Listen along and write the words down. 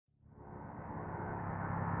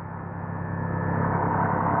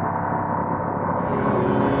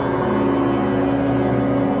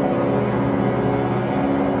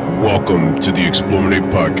Welcome to the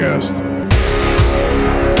Explominate Podcast.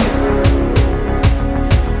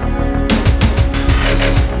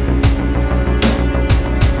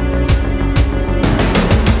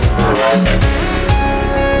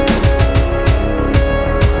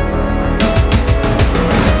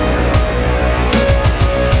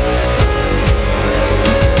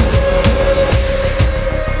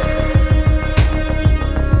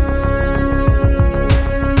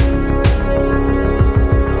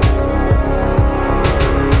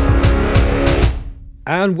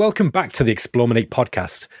 And welcome back to the Explominate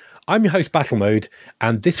Podcast. I'm your host, Battle Mode,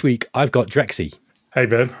 and this week I've got Drexy. Hey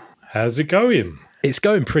Ben, how's it going? It's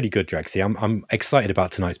going pretty good, Drexy. I'm excited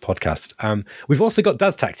about tonight's podcast. We've also got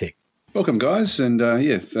Daz Tactic. Welcome, guys, and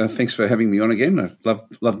thanks for having me on again. I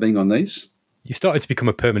love being on these. You started to become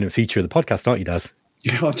a permanent feature of the podcast, aren't you, Daz?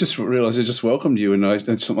 Yeah, I just realised I just welcomed you, and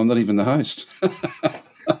I'm not even the host.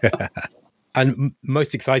 And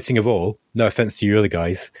most exciting of all, no offense to you other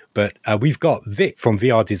guys, but we've got Vic from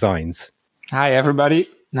VR Designs. Hi, everybody.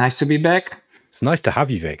 Nice to be back. It's nice to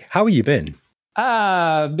have you, Vic. How have you been?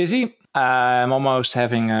 Busy. I'm almost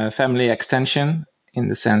having a family extension in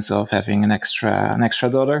the sense of having an extra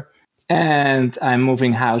daughter. And I'm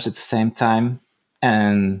moving house at the same time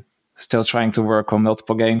and still trying to work on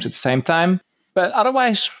multiple games at the same time. But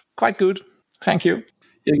otherwise, quite good. Thank you.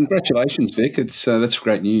 Yeah, congratulations, Vic. That's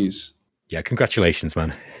great news. Yeah, congratulations,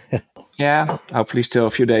 man. Yeah, hopefully still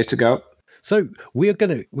a few days to go. So we're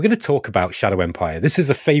gonna talk about Shadow Empire. This is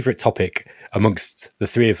a favourite topic amongst the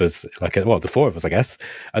three of us, the four of us, I guess,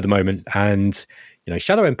 at the moment. And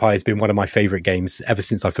Shadow Empire has been one of my favourite games ever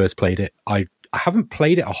since I first played it. I haven't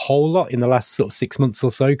played it a whole lot in the last sort of 6 months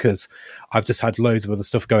or so because I've just had loads of other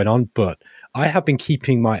stuff going on. But I have been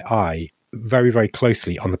keeping my eye very, very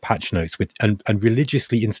closely on the patch notes and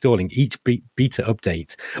religiously installing each beta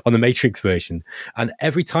update on the Matrix version. And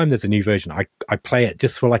every time there's a new version, I play it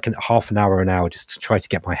just for like half an hour just to try to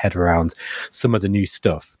get my head around some of the new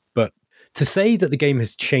stuff. But to say that the game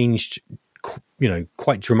has changed,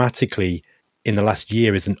 quite dramatically in the last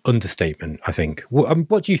year is an understatement, I think.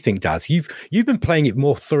 What do you think, Daz? You've been playing it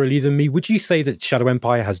more thoroughly than me. Would you say that Shadow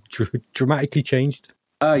Empire has dramatically changed?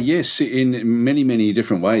 Yes, in many, many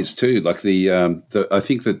different ways too. Like I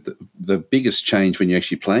think that the biggest change when you're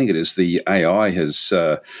actually playing it is the AI is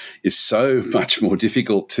so much more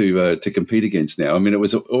difficult to compete against now. I mean, it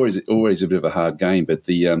was always a bit of a hard game, but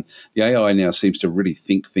the AI now seems to really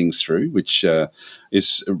think things through, which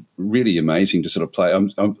is really amazing to sort of play.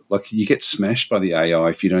 I'm like, you get smashed by the AI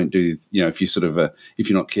if you don't do, if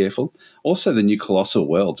you're not careful. Also, the new Colossal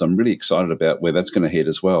Worlds, I'm really excited about where that's going to head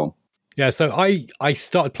as well. Yeah, so I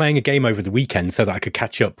started playing a game over the weekend so that I could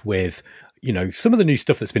catch up with, some of the new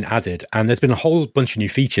stuff that's been added, and there's been a whole bunch of new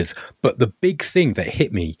features. But the big thing that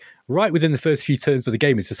hit me right within the first few turns of the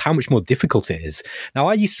game is just how much more difficult it is. Now,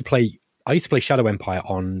 I used to play Shadow Empire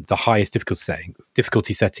on the highest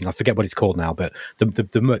difficulty setting. I forget what it's called now, but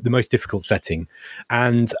the most difficult setting.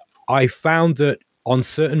 And I found that on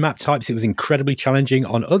certain map types, it was incredibly challenging.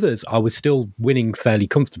 On others, I was still winning fairly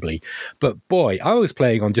comfortably. But boy, I was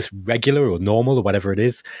playing on just regular or normal or whatever it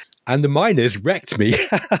is. And the miners wrecked me.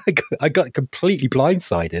 I got completely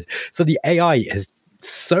blindsided. So the AI is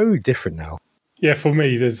so different now. Yeah, for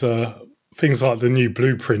me, there's things like the new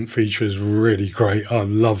blueprint feature is really great. I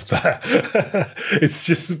love that. It's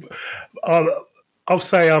just, I'll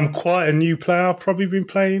say I'm quite a new player. I've probably been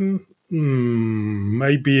playing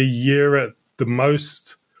maybe a year at the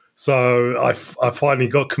most, so I finally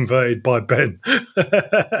got converted by Ben.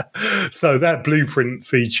 So that blueprint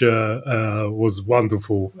feature was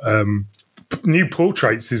wonderful. New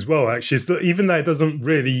portraits as well, actually. Even though it doesn't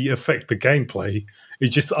really affect the gameplay,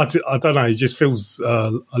 it just I don't know, it just feels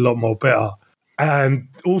a lot more better. And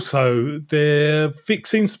also, Vic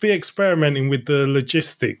seems to be experimenting with the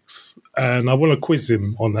logistics, and I want to quiz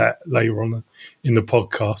him on that later on in the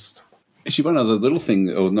podcast. Actually, one other little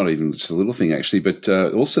thing, or not even just a little thing, actually, but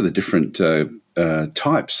also the different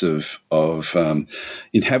types of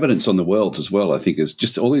inhabitants on the world as well. I think is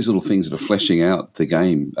just all these little things that are fleshing out the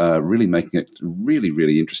game, really making it really,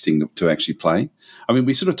 really interesting to actually play. I mean,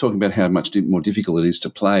 we're sort of talking about how much more difficult it is to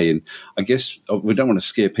play, and I guess we don't want to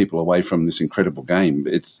scare people away from this incredible game.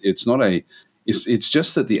 It's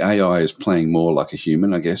just that the AI is playing more like a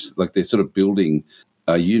human, I guess. Like they're sort of building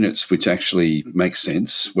units which actually make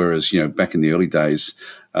sense, whereas back in the early days,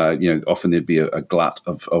 often there'd be a glut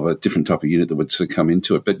of a different type of unit that would sort of come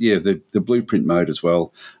into it. But yeah, the blueprint mode as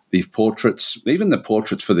well, the portraits, even the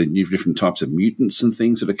portraits for the new different types of mutants and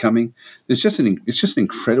things that are coming. It's just an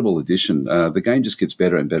incredible addition. The game just gets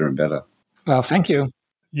better and better and better. Well, thank you.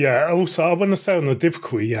 Yeah. Also, I want to say on the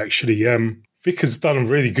difficulty, actually, Vic has done a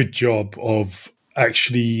really good job of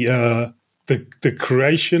actually the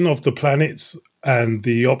creation of the planets and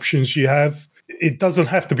the options you have. It doesn't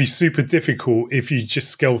have to be super difficult if you just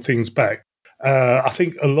scale things back. I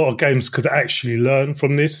think a lot of games could actually learn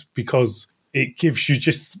from this because it gives you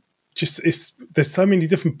there's so many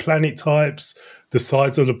different planet types, the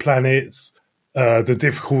size of the planets, the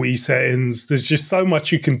difficulty settings. There's just so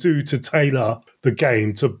much you can do to tailor the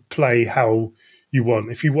game to play how you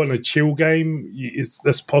want. If you want a chill game,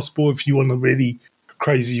 that's possible. If you want a really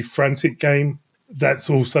crazy, frantic game, that's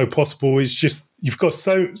also possible. It's just you've got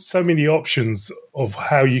so many options of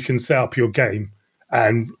how you can set up your game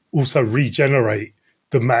and also regenerate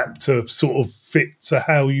the map to sort of fit to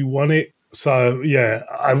how you want it. So yeah,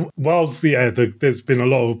 there's been a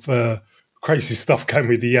lot of crazy stuff going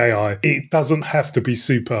with the AI. It doesn't have to be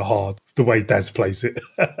super hard the way Daz plays it.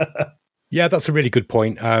 Yeah, that's a really good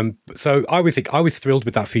point. So I was thrilled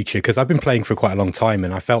with that feature because I've been playing for quite a long time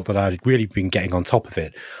and I felt that I'd really been getting on top of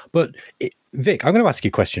it. But Vic, I'm going to ask you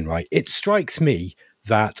a question, right? It strikes me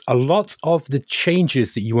that a lot of the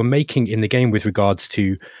changes that you were making in the game with regards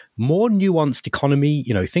to more nuanced economy,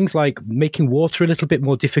 things like making water a little bit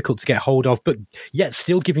more difficult to get hold of, but yet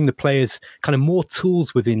still giving the players kind of more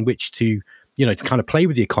tools within which to kind of play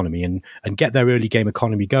with the economy and get their early game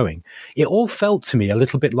economy going. It all felt to me a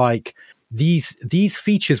little bit like these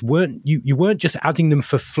features you weren't just adding them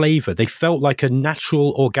for flavor. They felt like a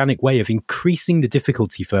natural, organic way of increasing the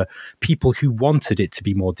difficulty for people who wanted it to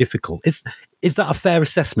be more difficult. Is that a fair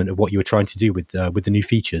assessment of what you were trying to do with the new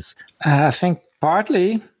features? I think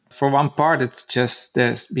partly. For one part, it's just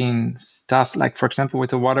there's been stuff like, for example,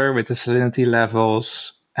 with the water, with the salinity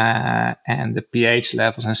levels and the pH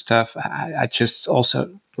levels and stuff. I just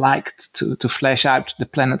also liked to flesh out the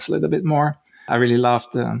planets a little bit more. I really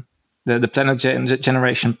loved the planet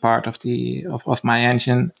generation part of my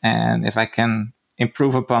engine, and if I can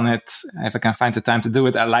improve upon it, if I can find the time to do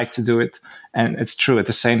it, I like to do it. And it's true, at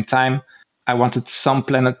the same time, I wanted some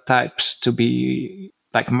planet types to be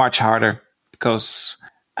like much harder, because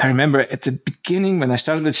I remember at the beginning when I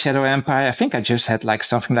started with Shadow Empire, I think I just had like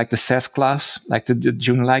something like the Cess class, like the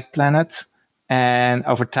June-like planet. And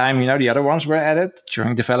over time, the other ones were added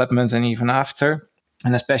during development and even after.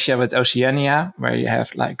 And especially with Oceania, where you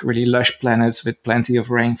have like really lush planets with plenty of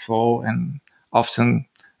rainfall and often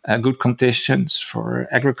good conditions for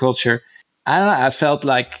agriculture. I don't know, I felt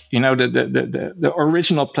like, the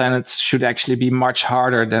original planets should actually be much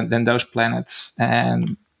harder than those planets.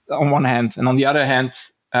 And on one hand, and on the other hand,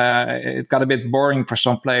 it got a bit boring for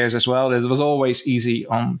some players as well. It was always easy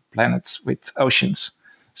on planets with oceans.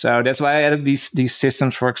 So that's why I added these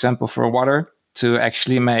systems, for example, for water, to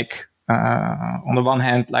actually make, on the one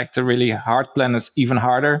hand, like the really hard planets even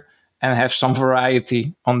harder, and have some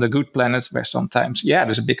variety on the good planets where sometimes,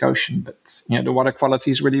 there's a big ocean, but the water quality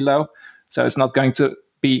is really low. So it's not going to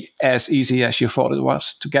be as easy as you thought it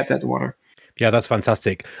was to get that water. Yeah, that's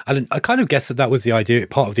fantastic. And I kind of guess that was the idea,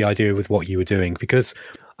 part of the idea with what you were doing, because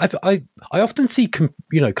I often see, kind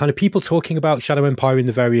of people talking about Shadow Empire in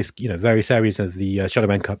the various areas of the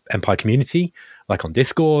Shadow Empire community, like on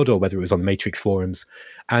Discord or whether it was on the Matrix forums,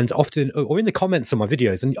 and often, or in the comments on my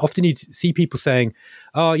videos, and often you see people saying,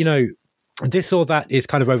 oh, this or that is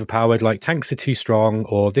kind of overpowered, like tanks are too strong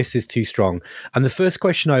or this is too strong. And the first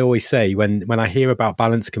question I always say when I hear about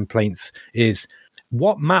balance complaints is,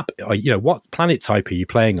 what map, what planet type are you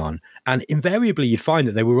playing on? And invariably you'd find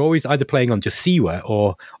that they were always either playing on just Siwa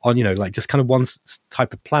or on, like just kind of one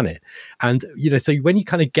type of planet. And, so when you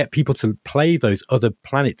kind of get people to play those other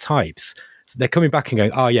planet types, they're coming back and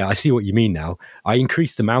going, oh yeah, I see what you mean now. I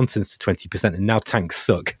increased the mountains to 20% and now tanks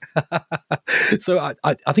suck. So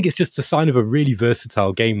I think it's just a sign of a really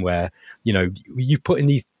versatile game where, you put in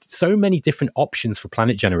these so many different options for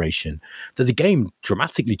planet generation that the game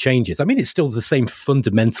dramatically changes. I mean, it's still the same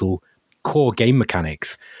fundamental core game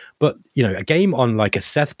mechanics, but a game on like a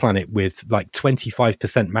Seth planet with like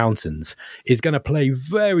 25% mountains is going to play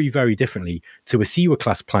very, very differently to a Siwa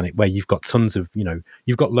class planet where you've got tons of,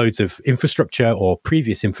 you've got loads of infrastructure or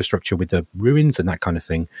previous infrastructure with the ruins and that kind of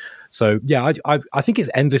thing. So yeah, I think it's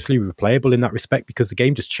endlessly replayable in that respect because the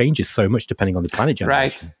game just changes so much depending on the planet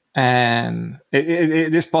generation. Right. And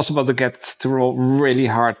it is possible to get to roll really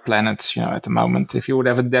hard planets, at the moment. If you would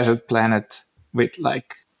have a desert planet with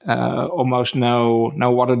like almost no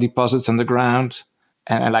water deposits on the ground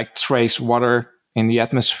and like trace water in the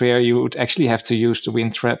atmosphere, you would actually have to use the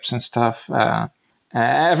wind traps and stuff.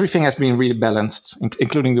 Everything has been really balanced,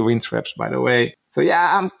 including the wind traps, by the way. So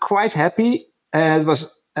yeah, I'm quite happy. It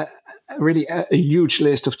was really a huge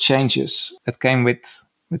list of changes that came with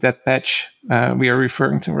that patch we are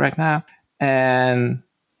referring to right now. And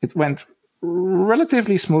it went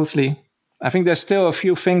relatively smoothly. I think there's still a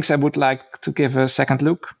few things I would like to give a second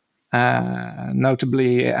look,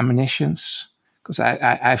 notably ammunitions, because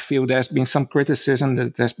I feel there's been some criticism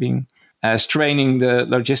that there's been straining the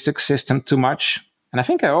logistics system too much. And I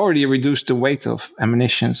think I already reduced the weight of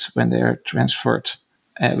ammunitions when they're transferred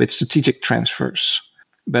with strategic transfers.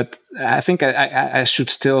 But I think I should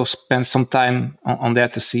still spend some time on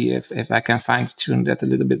that to see if I can fine-tune that a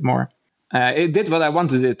little bit more. It did what I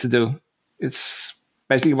wanted it to do. It's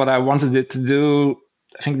basically what I wanted it to do.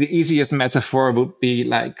 I think the easiest metaphor would be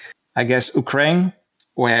like, I guess, Ukraine,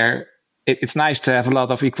 where it's nice to have a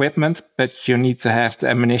lot of equipment, but you need to have the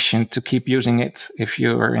ammunition to keep using it if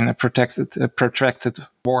you're in a protracted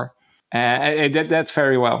war. It did that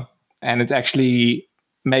very well. And it actually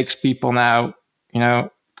makes people now,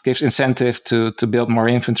 gives incentive to build more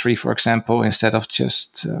infantry, for example, instead of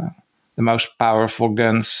just the most powerful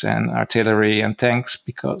guns and artillery and tanks,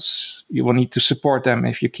 because you will need to support them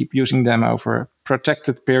if you keep using them over a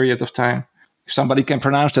protracted period of time. If somebody can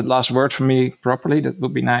pronounce that last word for me properly, that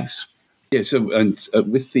would be nice. Yeah, so and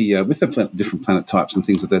with the different planet types and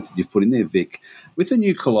things like that you've put in there, Vic, with the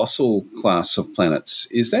new colossal class of planets,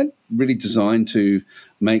 is that really designed to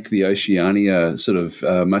make the Oceania sort of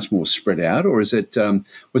much more spread out, or is it?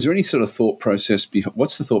 Was there any sort of thought process?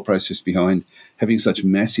 What's the thought process behind having such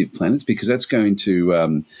massive planets? Because that's going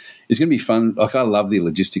to it's going to be fun. Like, I love the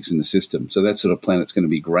logistics in the system, so that sort of planet's going to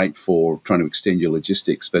be great for trying to extend your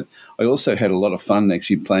logistics. But I also had a lot of fun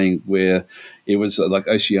actually playing where it was like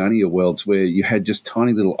Oceania worlds, where you had just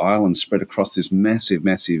tiny little islands spread across this massive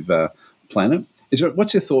planet.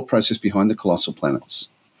 What's your thought process behind the colossal planets?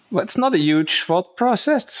 Well, it's not a huge thought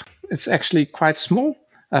process. It's actually quite small.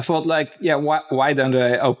 I thought why don't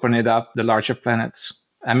I open it up, the larger planets?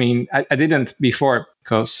 I mean, I didn't before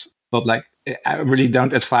because I thought I really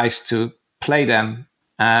don't advise to play them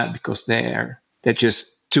because they're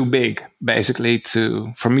just too big, basically,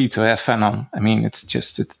 for me to have fun on. I mean, it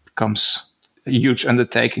becomes a huge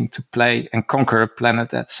undertaking to play and conquer a planet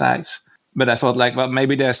that size. But I thought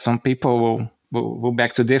maybe there's some people who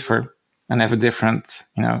beg to differ and have a different,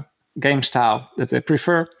 game style that they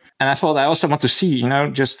prefer. And I thought I also want to see,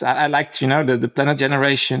 I liked, the planet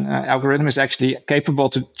generation algorithm is actually capable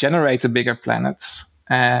to generate the bigger planets.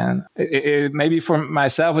 And maybe for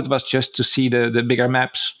myself, it was just to see the bigger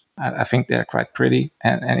maps. I think they're quite pretty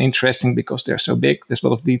and interesting because they're so big. There's a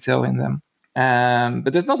lot of detail in them.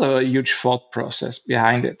 But there's not a huge thought process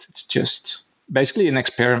behind it. It's just basically an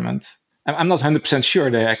experiment. I'm not 100% sure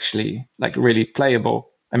they're actually really playable.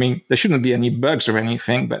 I mean, there shouldn't be any bugs or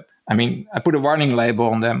anything, but I mean, I put a warning label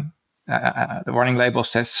on them. The warning label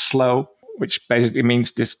says slow, which basically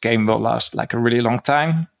means this game will last a really long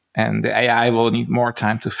time. And the AI will need more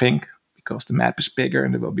time to think because the map is bigger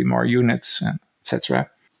and there will be more units, and etc.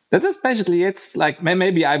 That's basically it.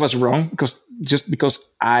 Maybe I was wrong because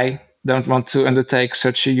I don't want to undertake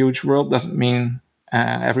such a huge world doesn't mean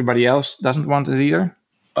everybody else doesn't want it either.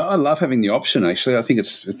 I love having the option. Actually, I think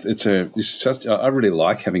I really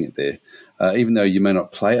like having it there. Even though you may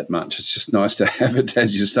not play it much, it's just nice to have it.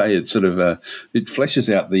 As you say, it sort of it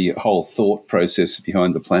fleshes out the whole thought process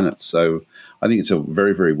behind the planet. So I think it's a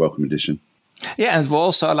very, very welcome addition. Yeah, and it will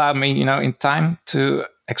also allow me, in time to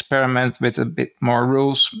experiment with a bit more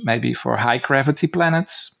rules, maybe for high gravity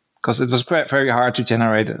planets, because it was very hard to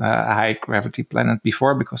generate a high gravity planet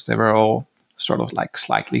before because they were all sort of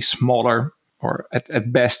slightly smaller or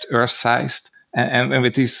at best Earth-sized. And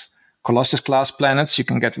with these Colossus class planets, you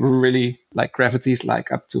can get really gravities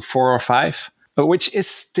up to 4 or 5, which is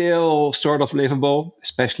still sort of livable,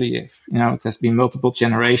 especially if, it has been multiple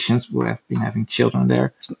generations who have been having children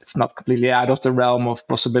there. It's not completely out of the realm of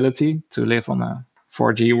possibility to live on a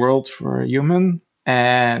 4G world for a human.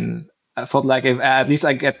 And I thought if at least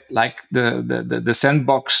I get the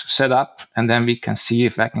sandbox set up, and then we can see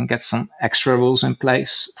if I can get some extra rules in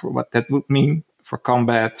place for what that would mean for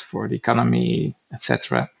combat, for the economy,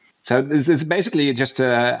 etc. So it's basically just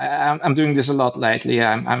I'm doing this a lot lately.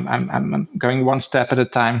 I'm going one step at a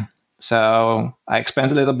time. So I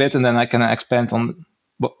expand a little bit, and then I can expand on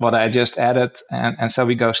what I just added, and so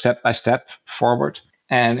we go step by step forward.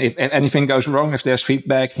 And if anything goes wrong, if there's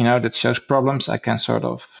feedback, that shows problems, I can sort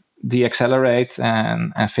of deaccelerate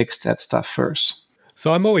and fix that stuff first.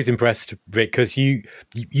 So I'm always impressed, Rick, because you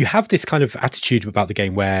have this kind of attitude about the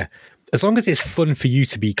game where as long as it's fun for you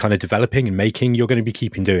to be kind of developing and making, you're going to be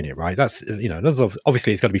keeping doing it, right? That's,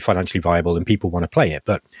 obviously it's got to be financially viable and people want to play it.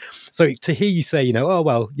 But so to hear you say, oh,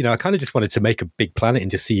 well, I kind of just wanted to make a big planet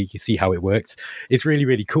and just see how it worked. It's really,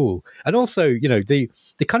 really cool. And also, the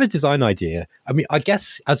kind of design idea, I mean, I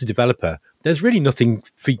guess as a developer, there's really nothing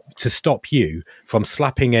to stop you from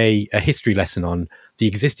slapping a history lesson on the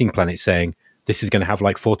existing planet saying, this is going to have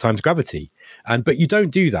like 4 times gravity. But you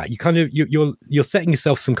don't do that. You kind of, you're setting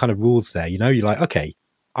yourself some kind of rules there. You're like, okay,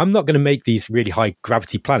 I'm not going to make these really high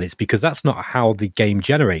gravity planets because that's not how the game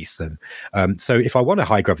generates them. So if I want a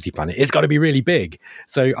high gravity planet, it's got to be really big.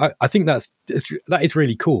 So I think that is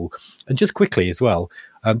really cool. And just quickly as well,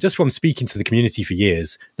 just from speaking to the community for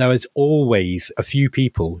years, there is always a few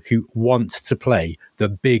people who want to play the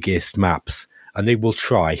biggest maps. And they will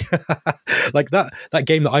try. Like that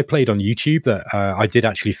game that I played on YouTube that I did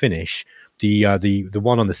actually finish, the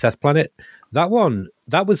one on the Seth planet. That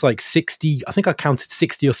was like 60. I think I counted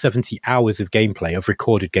 60 or 70 hours of gameplay, of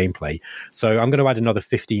recorded gameplay. So I'm going to add another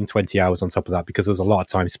 15, 20 hours on top of that because there was a lot of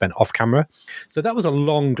time spent off camera. So that was a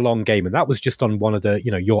long, long game, and that was just on one of the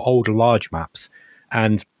your old large maps,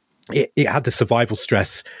 and it had the survival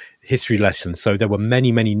stress history lessons. So there were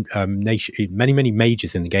many majors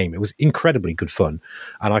in the game. It was incredibly good fun,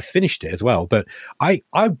 and I finished it as well. But I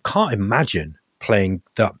can't imagine playing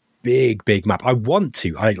that big map. I want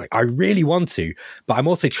to. I really want to, but I'm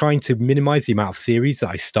also trying to minimize the amount of series that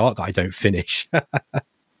I start that I don't finish.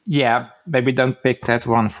 Yeah, maybe don't pick that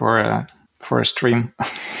one for a stream.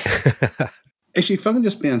 Actually, if I can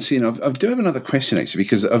just bounce in, I do have another question, actually,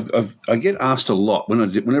 because I get asked a lot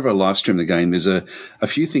whenever I live stream the game. There's a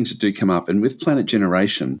few things that do come up, and with Planet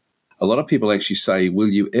Generation, a lot of people actually say, will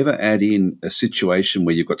you ever add in a situation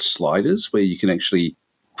where you've got sliders where you can actually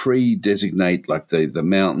pre-designate like the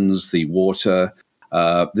mountains, the water,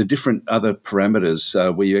 the different other parameters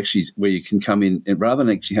where you can come in, and rather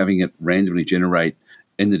than actually having it randomly generate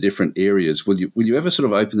in the different areas, will you ever sort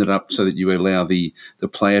of open it up so that you allow the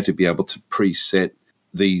player to be able to preset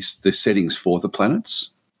the settings for the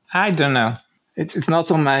planets? I don't know. It's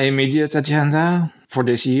not on my immediate agenda for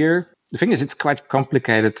this year. The thing is, it's quite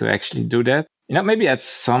complicated to actually do that. Maybe at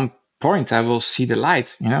some point I will see the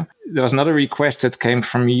light. There was another request that came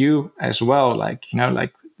from you as well, like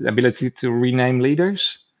the ability to rename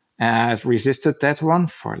leaders. I've resisted that one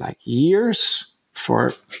for like years.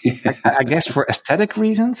 I guess for aesthetic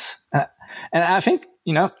reasons. And I think,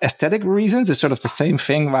 aesthetic reasons is sort of the same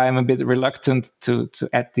thing why I'm a bit reluctant to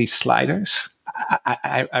add these sliders.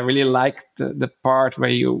 I really like the part where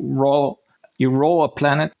you roll a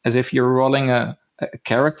planet as if you're rolling a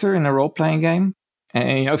character in a role-playing game.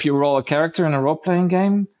 And, if you roll a character in a role-playing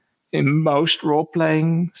game, in most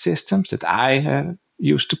role-playing systems that I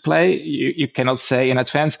used to play, you cannot say in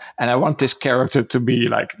advance, and I want this character to be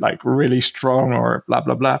like really strong or blah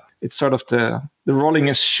blah blah. It's sort of the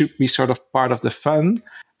rolling should be sort of part of the fun.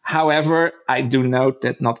 However, I do note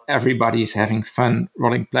that not everybody is having fun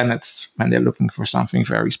rolling planets when they're looking for something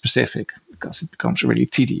very specific, because it becomes really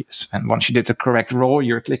tedious. And once you did the correct roll,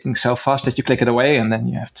 you're clicking so fast that you click it away, and then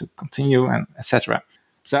you have to continue, and etc.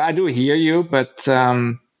 So I do hear you, but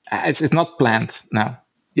it's not planned now.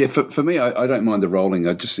 Yeah, for me, I don't mind the rolling.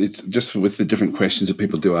 It's just with the different questions that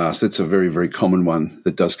people do ask. That's a very, very common one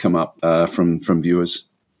that does come up from viewers.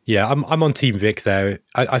 Yeah, I'm on Team Vic there.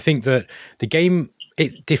 I think that the game,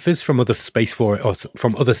 it differs from other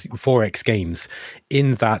from other 4X games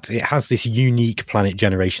in that it has this unique planet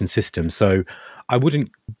generation system. So I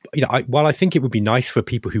wouldn't, while I think it would be nice for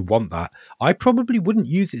people who want that, I probably wouldn't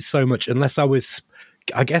use it so much unless I was,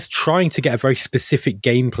 I guess, trying to get a very specific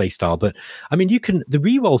gameplay style. But I mean, the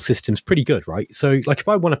reroll system's pretty good, right? So like if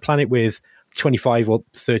I want a planet with 25 or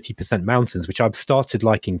 30% mountains, which I've started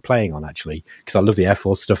liking playing on actually, because I love the Air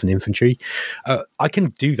Force stuff and infantry, I can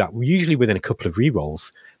do that usually within a couple of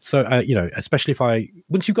rerolls. So, especially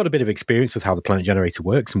once you've got a bit of experience with how the planet generator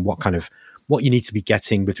works and what you need to be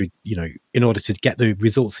getting with, in order to get the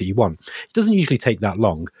results that you want, it doesn't usually take that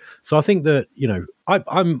long. So I think that,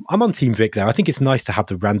 I'm on Team Vic there. I think it's nice to have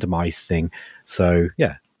the randomized thing. So,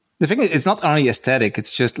 yeah. The thing is, it's not only aesthetic,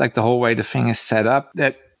 it's just like the whole way the thing is set up,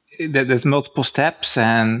 that there's multiple steps.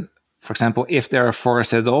 And for example, if there are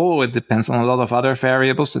forests at all, it depends on a lot of other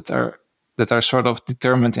variables that are sort of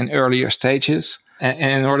determined in earlier stages.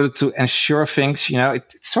 And in order to ensure things,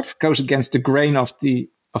 it sort of goes against the grain of the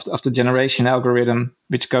generation algorithm,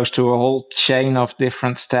 which goes to a whole chain of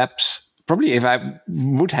different steps. Probably if I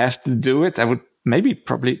would have to do it, I would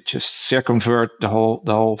probably just circumvert the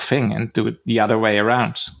whole thing and do it the other way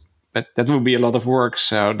around. But that would be a lot of work.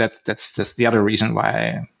 So that's the other reason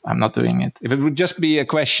why I'm not doing it. If it would just be a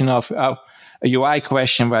question of, UI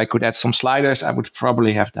question where I could add some sliders, I would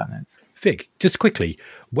probably have done it. Vic, just quickly,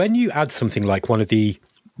 when you add something like one of the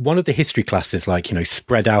history classes, like,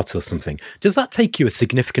 spread out or something, does that take you a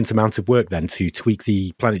significant amount of work then to tweak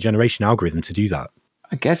the planet generation algorithm to do that?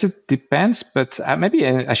 I guess it depends, but maybe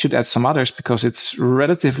I should add some others because it's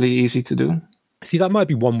relatively easy to do. See, that might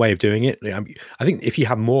be one way of doing it. I think if you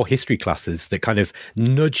have more history classes that kind of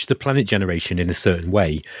nudge the planet generation in a certain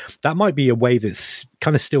way, that might be a way that's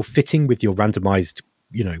kind of still fitting with your randomized,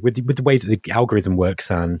 with the way that the algorithm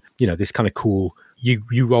works, and, this kind of cool,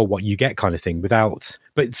 you roll what you get kind of thing,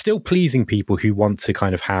 but still pleasing people who want to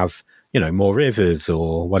kind of have, more rivers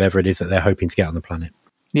or whatever it is that they're hoping to get on the planet.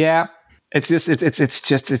 Yeah. It's just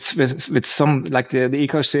with some, like the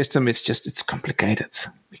ecosystem, it's complicated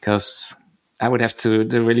because I would have to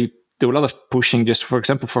really do a lot of pushing just, for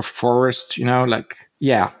example, for forest, I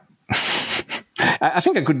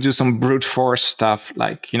think I could do some brute force stuff,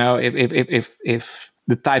 like, if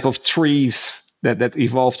the type of trees that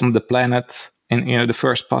evolved on the planet in, the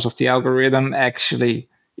first pass of the algorithm, actually,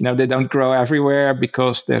 they don't grow everywhere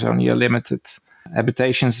because there's only a limited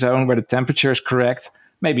habitation zone where the temperature is correct.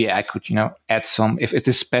 Maybe I could, add some, if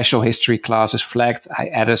this special history class is flagged, I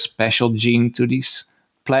add a special gene to these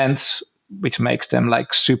plants, which makes them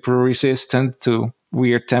like super resistant to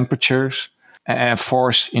weird temperatures and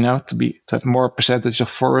force, to have more percentage of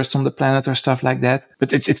forest on the planet or stuff like that.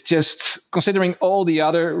 But it's just considering all the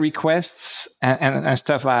other requests and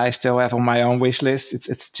stuff I still have on my own wish list,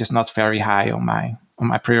 it's just not very high on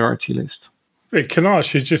my priority list. Hey, can I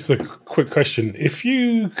ask you just a quick question? If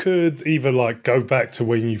you could either go back to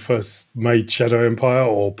when you first made Shadow Empire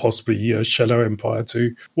or possibly Shadow Empire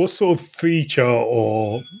 2, what sort of feature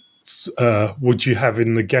or would you have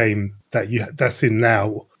in the game that's in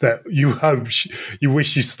now that you hope you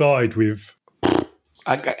wish you started with?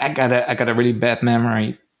 I got a really bad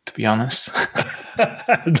memory, to be honest.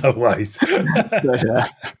 No ways. But,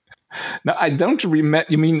 no, I don't remember.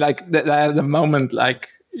 You mean like the moment, like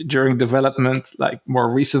during development, like more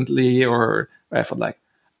recently, or I felt like,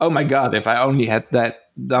 oh my god, if I only had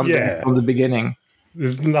that done from the beginning.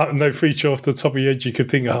 There's no feature off the top of your head you could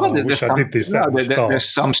think, I wish I did this at the start. There's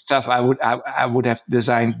some stuff I would have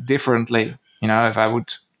designed differently, if I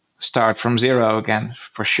would start from zero again,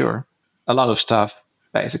 for sure. A lot of stuff,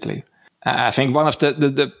 basically. I think one of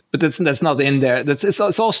the but that's not in there. It's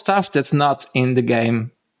all stuff that's not in the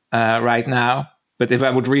game right now. But if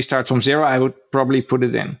I would restart from zero, I would probably put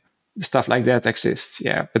it in. Stuff like that exists,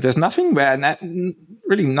 yeah. But there's nothing where,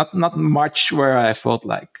 really not much where I felt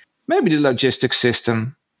like, maybe the logistics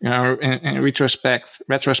system, in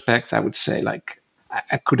retrospect, I would say, like,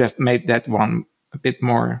 I could have made that one a bit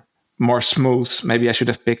more smooth. Maybe I should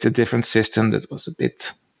have picked a different system that was a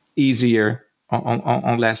bit easier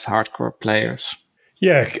on less hardcore players.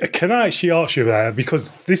 Yeah, can I actually ask you that?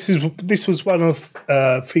 Because this was one of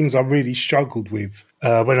things I really struggled with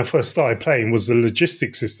when I first started playing, was the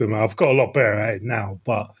logistics system. I've got a lot better at it now,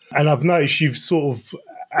 and I've noticed you've sort of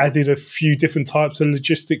added a few different types of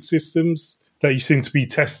logistic systems that you seem to be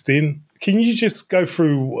testing. Can you just go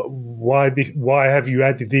through why have you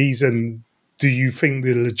added these, and do you think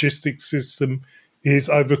the logistics system is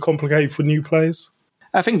overcomplicated for new players?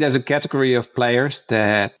 I think there's a category of players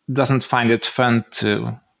that doesn't find it fun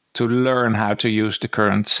to learn how to use the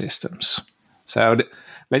current systems. So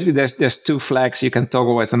basically there's two flags you can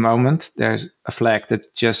toggle at the moment. There's a flag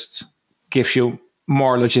that just gives you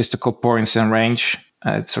more logistical points and range.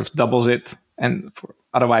 It sort of doubles it, and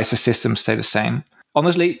otherwise the systems stay the same.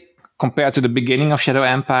 Honestly, compared to the beginning of Shadow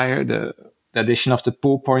Empire, the addition of the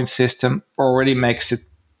pool point system already makes it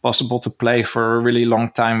possible to play for a really long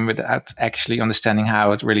time without actually understanding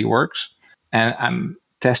how it really works. And I'm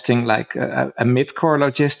testing like a mid-core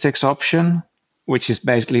logistics option, which is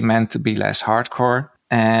basically meant to be less hardcore.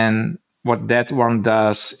 And what that one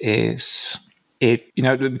does is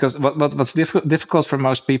because what's difficult for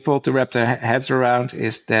most people to wrap their heads around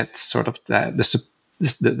is that sort of the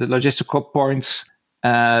logistical points, they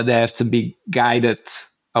have to be guided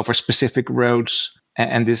over specific roads.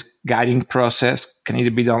 And this guiding process can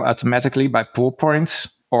either be done automatically by pull points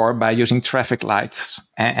or by using traffic lights.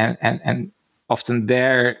 And often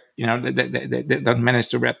they don't manage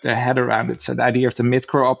to wrap their head around it. So the idea of the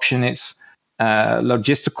mid-core option is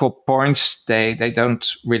logistical points. They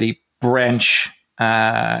don't really branch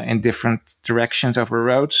in different directions over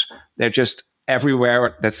roads. They're just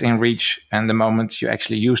everywhere that's in reach. And the moment you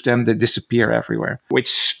actually use them, they disappear everywhere,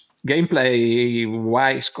 which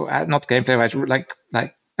gameplay-wise, not gameplay-wise,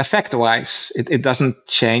 like effect-wise, it doesn't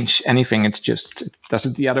change anything. It does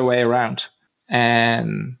it the other way around.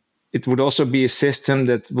 And it would also be a system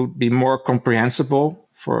that would be more comprehensible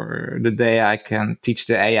for the day I can teach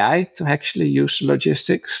the AI to actually use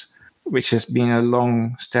logistics, which has been a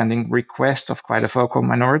long-standing request of quite a vocal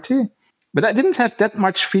minority. But I didn't have that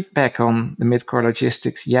much feedback on the mid-core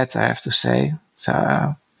logistics yet, I have to say.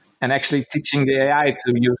 So, and actually teaching the AI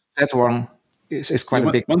to use that one is quite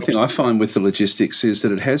a big one thing I find with the logistics is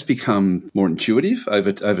that it has become more intuitive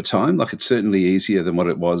over time. Like, it's certainly easier than what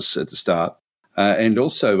it was at the start. And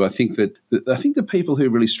also, I think the people who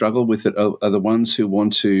really struggle with it are the ones who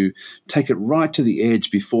want to take it right to the edge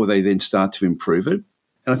before they then start to improve it.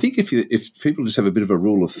 And I think if people just have a bit of a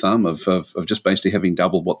rule of thumb of just basically having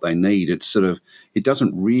double what they need, it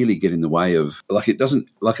doesn't really get in the way of, like, it doesn't,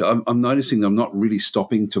 like, I'm noticing I'm not really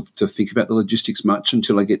stopping to think about the logistics much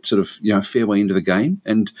until I get sort of, a fair way into the game.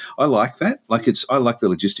 And I like that. I like the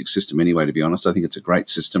logistics system anyway, to be honest. I think it's a great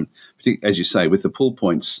system. As you say, with the pull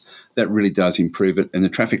points, that really does improve it. And the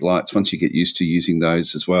traffic lights, once you get used to using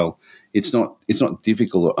those as well, it's not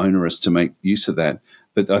difficult or onerous to make use of that.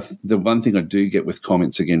 But the one thing I do get with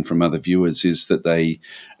comments again from other viewers is that they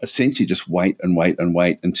essentially just wait and wait and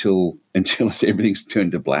wait until everything's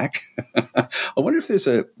turned to black. I wonder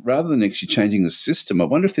if rather than actually changing the system, I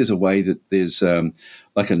wonder if there's a way that there's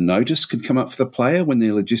like a notice could come up for the player when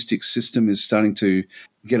their logistics system is starting to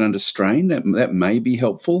get under strain. That may be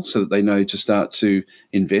helpful so that they know to start to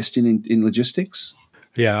invest in logistics.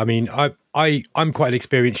 Yeah, I mean, I'm quite an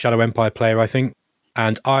experienced Shadow Empire player, I think,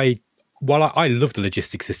 and while I love the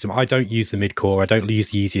logistics system, I don't use the mid-core. I don't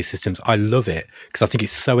use the easier systems. I love it because I think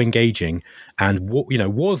it's so engaging. And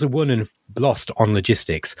wars are won and lost on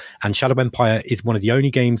logistics. And Shadow Empire is one of the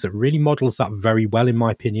only games that really models that very well, in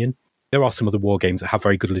my opinion. There are some other war games that have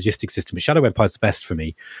very good logistics systems, but Shadow Empire is the best for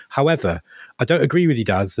me. However, I don't agree with you,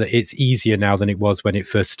 Daz, that it's easier now than it was when it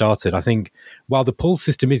first started. I think while the pull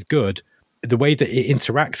system is good, the way that it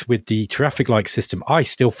interacts with the traffic light system, I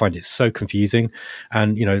still find it so confusing.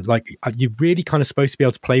 And, you're really kind of supposed to be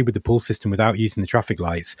able to play with the pull system without using the traffic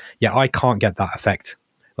lights. Yeah, I can't get that effect.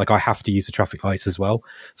 Like, I have to use the traffic lights as well.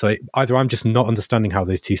 So either I'm just not understanding how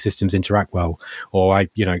those two systems interact well, or I'm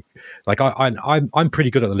pretty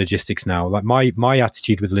good at the logistics now. Like, my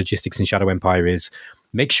attitude with logistics in Shadow Empire is,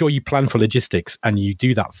 make sure you plan for logistics and you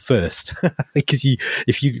do that first. Because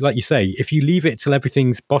if you leave it till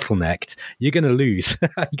everything's bottlenecked, you're going to lose.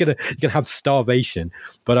 you're going to have starvation.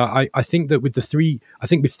 But I think that with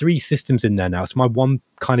with three systems in there now, it's my one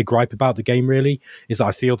kind of gripe about the game really, is that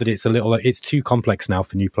I feel that it's too complex now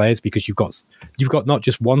for new players, because you've got not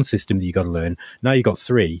just one system that you got to learn. Now you've got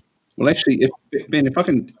three. Well, actually, Ben, if I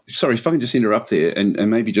can just interrupt there and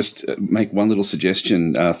maybe just make one little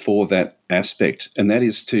suggestion for that aspect, and that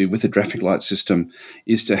is with the traffic light system,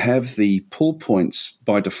 is to have the pull points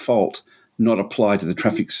by default not apply to the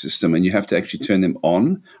traffic system, and you have to actually turn them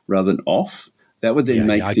on rather than off. That would then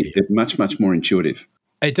make it much, much more intuitive.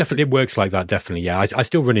 It definitely works like that, definitely, yeah. I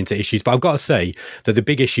still run into issues, but I've got to say that the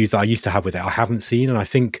big issues that I used to have with it, I haven't seen, and I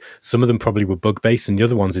think some of them probably were bug-based, and the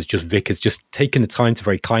other ones is just Vic has just taken the time to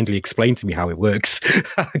very kindly explain to me how it works,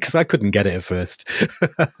 because I couldn't get it at first.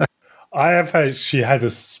 I have actually had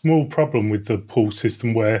a small problem with the pull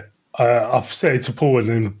system where I've set it to pull and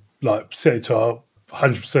then set it to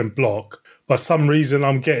 100% block. By some reason,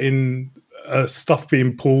 I'm getting stuff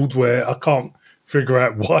being pulled where I can't figure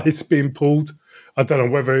out why it's being pulled. I don't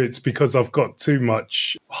know whether it's because I've got too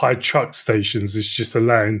much high truck stations. It's just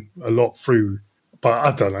allowing a lot through. But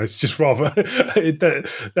I don't know. It's just rather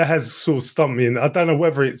that has sort of stumped me. And I don't know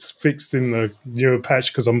whether it's fixed in the newer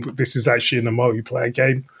patch, because this is actually in a multiplayer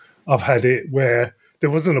game. I've had it where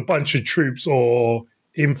there wasn't a bunch of troops or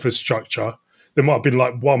infrastructure. There might have been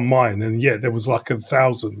like one mine, and yet there was like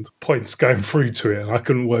 1,000 points going through to it, and I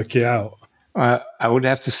couldn't work it out. I would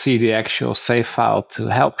have to see the actual save file to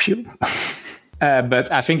help you.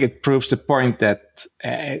 But I think it proves the point that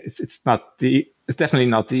it's definitely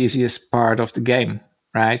not the easiest part of the game,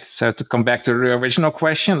 right? So to come back to the original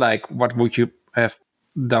question, like, what would you have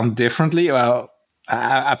done differently? Well,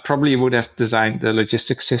 I probably would have designed the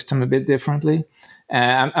logistics system a bit differently.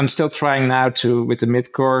 I'm still trying now with the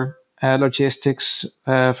mid-core logistics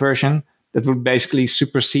version that would basically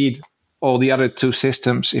supersede all the other two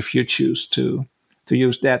systems if you choose to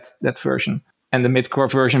use that version. And the mid-core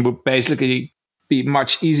version would basically be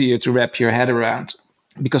much easier to wrap your head around,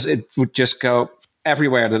 because it would just go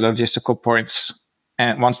everywhere, the logistical points.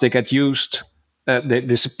 And once they get used, they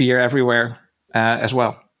disappear everywhere as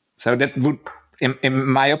well. So that would, in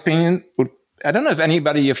my opinion, I don't know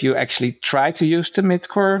if you actually try to use the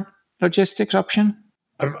mid-core logistics option.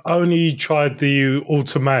 I've only tried the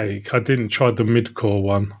automatic. I didn't try the mid-core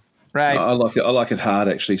one. Right. I like it hard,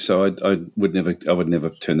 actually. So I would never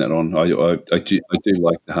turn that on. I do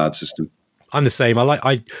like the hard system. I'm the same.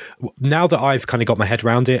 Now that I've kind of got my head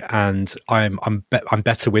around it, and I'm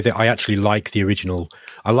better with it. I actually like the original.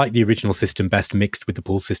 I like the original system best mixed with the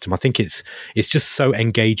pool system. I think it's just so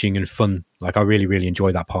engaging and fun. Like I really, really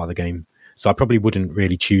enjoy that part of the game. So I probably wouldn't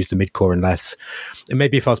really choose the mid-core unless, and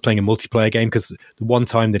maybe if I was playing a multiplayer game, because the one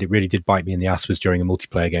time that it really did bite me in the ass was during a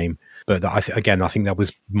multiplayer game. But I think that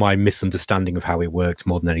was my misunderstanding of how it worked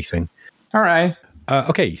more than anything. All right.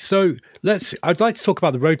 Okay, so I'd like to talk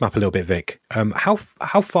about the roadmap a little bit, Vic. How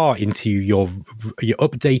far into your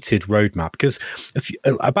updated roadmap? Because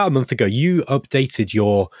about a month ago, you updated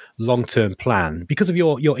your long-term plan because of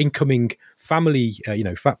your incoming family.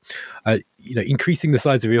 Increasing the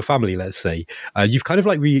size of your family. Let's say you've kind of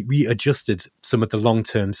like readjusted some of the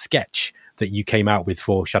long-term sketch that you came out with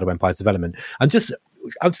for Shadow Empire's development, and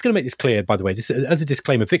I'm just going to make this clear, by the way, this as a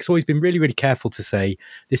disclaimer. Vic's always been really, really careful to say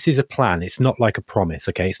this is a plan. It's not like a promise.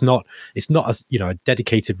 Okay, it's not a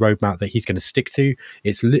dedicated roadmap that he's going to stick to.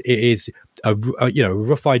 It is a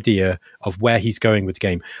rough idea of where he's going with the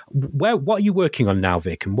game. What are you working on now,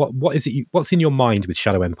 Vic? And what is it? What's in your mind with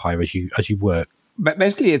Shadow Empire as you work? But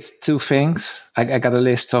basically, it's two things. I got a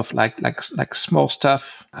list of like small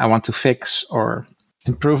stuff I want to fix or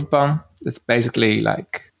improve upon. It's basically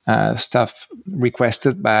like stuff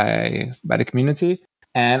requested by the community,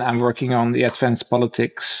 and I'm working on the advanced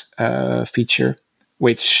politics feature,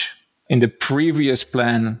 which in the previous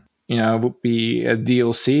plan, would be a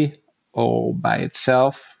DLC all by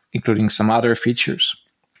itself, including some other features.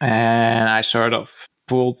 And I sort of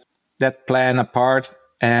pulled that plan apart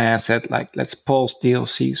and said, like, let's pause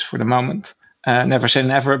DLCs for the moment. Never say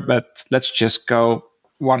never, but let's just go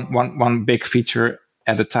one big feature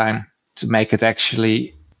at a time to make it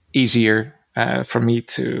actually easier for me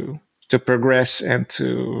to progress and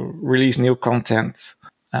to release new content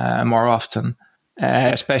more often,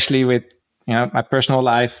 especially with my personal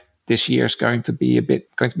life. This year is going to be a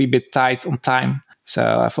bit tight on time,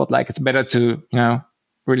 so I felt like it's better to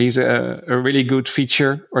release a really good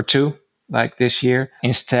feature or two like this year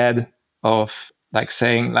instead of like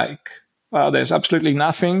saying like, well, there's absolutely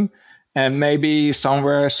nothing, and maybe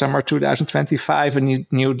summer 2025 a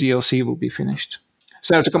new DLC will be finished.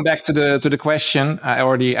 So to come back to the question, I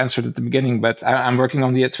already answered at the beginning, but I'm working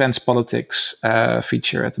on the advanced politics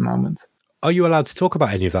feature at the moment. Are you allowed to talk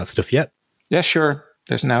about any of that stuff yet? Yeah, sure.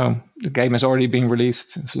 The game has already been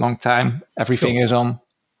released. It's a long time. Everything is on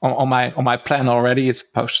my plan already. It's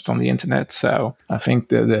posted on the internet. So I think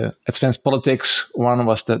the advanced politics one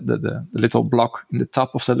was the little block in the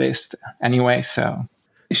top of the list anyway. So.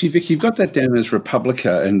 Actually, Vic, you've got that down as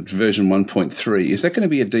Republica and version 1.3. Is that going to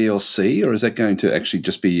be a DLC, or is that going to actually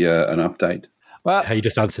just be an update? Well, you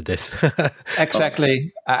just answered this.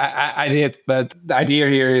 Exactly. I did, but the idea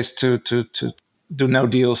here is to do no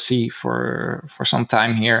DLC for some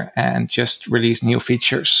time here and just release new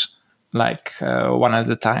features like one at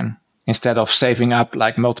a time, instead of saving up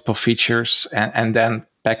like multiple features and then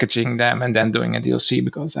packaging them and then doing a DLC,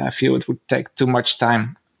 because I feel it would take too much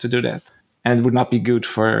time to do that. And it would not be good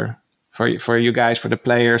for you guys, for the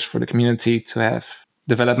players, for the community to have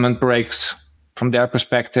development breaks from their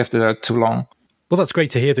perspective that are too long. Well, that's great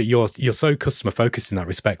to hear that you're so customer focused in that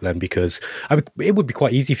respect, then, because it would be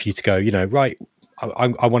quite easy for you to go, right,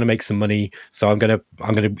 I want to make some money, so I'm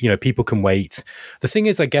gonna people can wait. The thing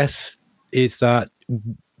is, I guess, is that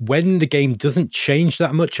when the game doesn't change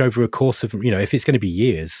that much over a course of if it's going to be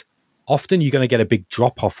years, often you're going to get a big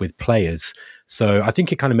drop off with players. So I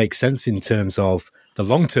think it kind of makes sense in terms of the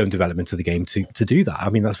long-term development of the game to do that. I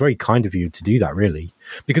mean, that's very kind of you to do that, really,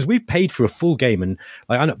 because we've paid for a full game, and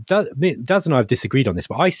like I know Daz and I have disagreed on this,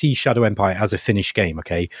 but I see Shadow Empire as a finished game.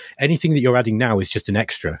 Okay, anything that you're adding now is just an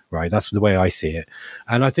extra, right? That's the way I see it,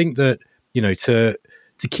 and I think that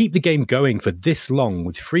to keep the game going for this long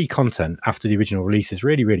with free content after the original release is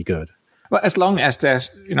really, really good. Well, as long as there's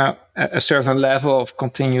a certain level of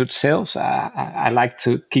continued sales, I like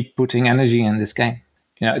to keep putting energy in this game.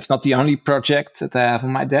 It's not the only project that I have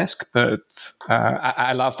on my desk, but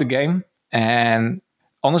I love the game. And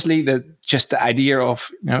honestly, just the idea of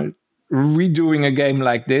redoing a game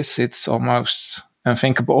like this, it's almost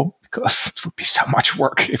unthinkable, because it would be so much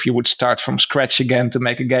work if you would start from scratch again to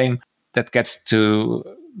make a game that gets to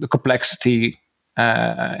the complexity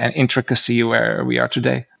and intricacy where we are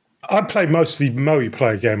today. I play mostly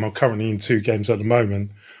multiplayer game. I'm currently in 2 games at the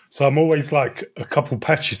moment. So I'm always like a couple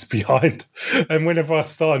patches behind. And whenever I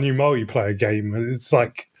start a new multiplayer game, it's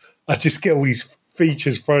like I just get all these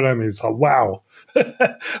features thrown at me. It's like, wow.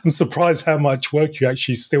 I'm surprised how much work you're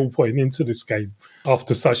actually still putting into this game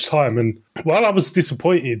after such time. And while I was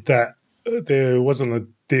disappointed that there wasn't a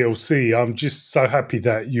DLC, I'm just so happy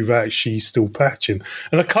that you've actually still patching.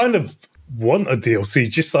 And I kind of want a DLC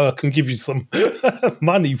just so I can give you some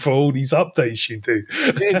money for all these updates you do.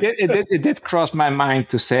 It did cross my mind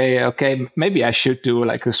to say, okay, maybe I should do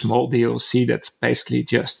like a small DLC that's basically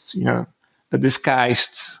just, a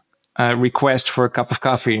disguised request for a cup of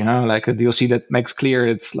coffee, like a DLC that makes clear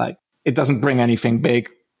it's like, it doesn't bring anything big,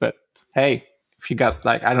 but hey, if you got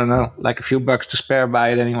like, I don't know, like a few bucks to spare,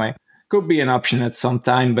 buy it anyway. Could be an option at some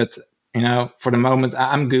time, but for the moment,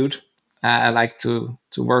 I'm good. I like to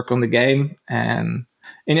work on the game, and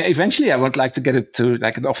eventually I would like to get it to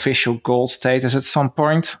like an official gold status at some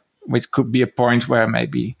point, which could be a point where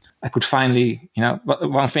maybe I could finally,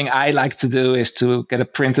 one thing I like to do is to get a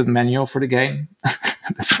printed manual for the game.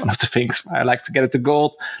 That's one of the things I like to get it to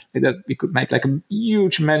gold. That we could make like a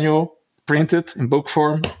huge manual printed in book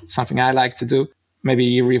form. It's something I like to do.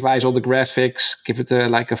 Maybe revise all the graphics, give it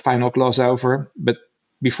like a final gloss over, but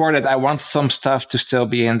before that, I want some stuff to still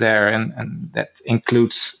be in there, and that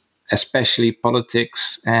includes especially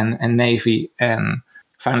politics and Navy, and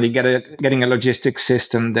finally getting a logistics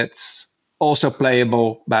system that's also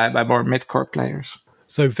playable by more mid-core players.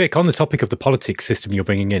 So, Vic, on the topic of the politics system you're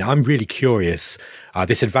bringing in, I'm really curious.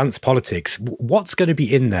 This advanced politics, what's going to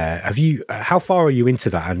be in there? How far are you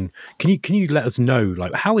into that? And can you let us know,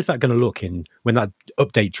 like, how is that going to look when that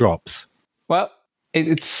update drops? Well,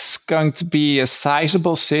 it's going to be a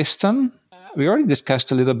sizable system. We already discussed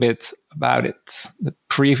a little bit about it the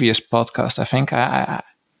previous podcast. I think I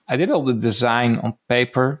did all the design on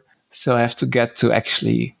paper, so I have to get to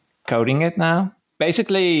actually coding it now.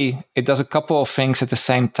 Basically, it does a couple of things at the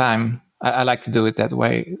same time. I like to do it that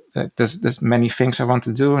way. There's many things I want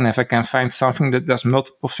to do, and if I can find something that does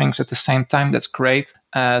multiple things at the same time, that's great.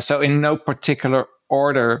 So in no particular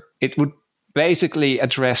order, it would basically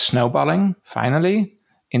address snowballing, finally,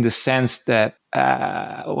 in the sense that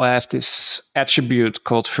we'll have this attribute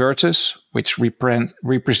called Virtus, which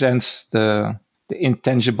represents the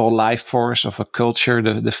intangible life force of a culture,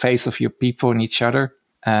 the faith of your people and each other,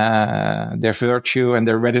 their virtue and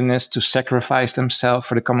their readiness to sacrifice themselves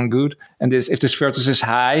for the common good. And if this Virtus is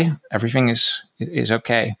high, everything is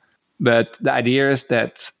okay. But the idea is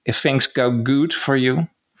that if things go good for you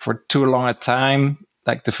for too long a time,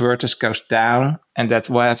 like the Virtus goes down, and that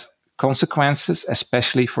will have consequences,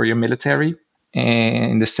 especially for your military,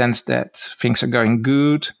 in the sense that things are going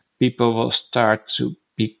good, people will start to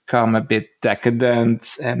become a bit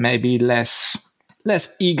decadent and maybe less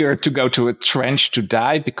eager to go to a trench to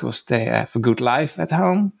die because they have a good life at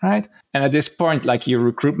home, right? And at this point, like your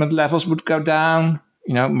recruitment levels would go down,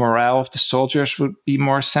 morale of the soldiers would be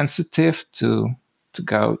more sensitive to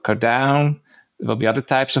go down. There will be other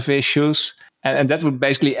types of issues. And that would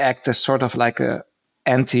basically act as sort of like a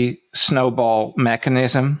anti-snowball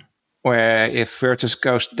mechanism, where if Virtus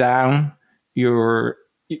goes down, your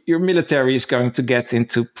military is going to get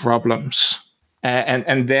into problems.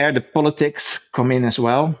 And there the politics come in as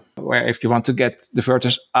well, where if you want to get the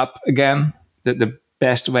Virtus up again, the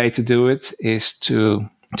best way to do it is to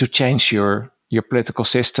change your political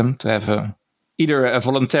system, to have either a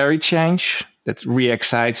voluntary change that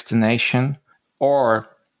re-excites the nation, or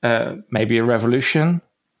maybe a revolution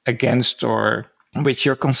against or with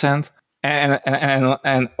your consent,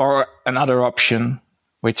 and or another option,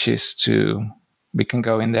 which is we can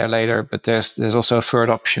go in there later, but there's also a third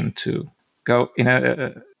option to go in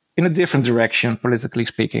a different direction, politically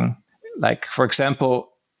speaking. Like, for example,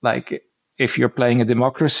 like if you're playing a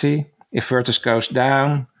democracy, if Virtus goes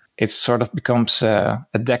down, it sort of becomes a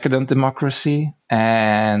decadent democracy,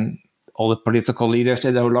 and all the political leaders,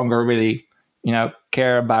 they no longer really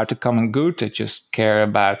care about the common good. They just care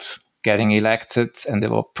about getting elected, and they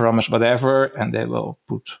will promise whatever, and they will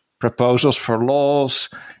put proposals for laws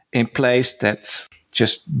in place that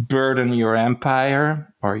just burden your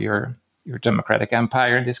empire, or your democratic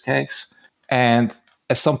empire in this case. And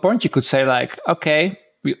at some point you could say like, okay,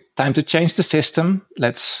 time to change the system.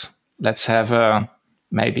 Let's have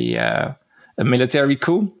maybe a military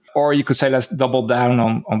coup. Or you could say, let's double down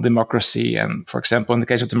on democracy. And for example, in the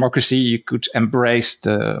case of democracy, you could embrace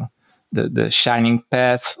the shining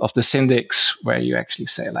path of the syndics, where you actually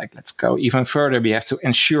say, like, let's go even further. We have to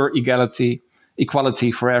ensure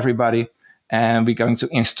equality for everybody. And we're going to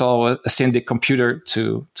install a syndic computer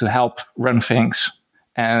to help run things.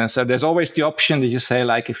 And so there's always the option that you say,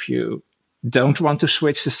 like, if you don't want to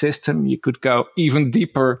switch the system, you could go even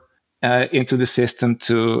deeper into the system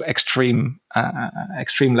to extreme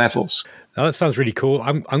levels. Now, that sounds really cool.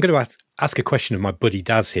 I'm going to ask a question of my buddy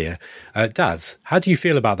Daz here. Daz, how do you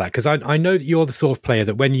feel about that? Because I know that you're the sort of player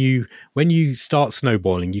that when you start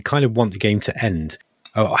snowballing, you kind of want the game to end.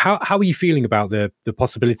 How are you feeling about the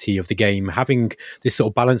possibility of the game having this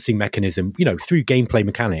sort of balancing mechanism, through gameplay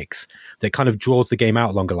mechanics that kind of draws the game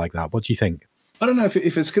out longer like that? What do you think? I don't know if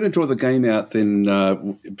it's going to draw the game out. Then,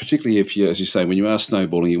 particularly if you, as you say, when you are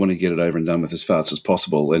snowballing, you want to get it over and done with as fast as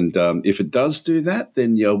possible. And if it does do that,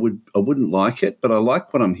 then I wouldn't like it. But I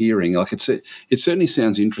like what I'm hearing. Like it certainly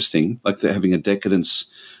sounds interesting. Like they're having a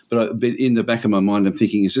decadence. But in the back of my mind, I'm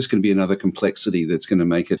thinking, is this going to be another complexity that's going to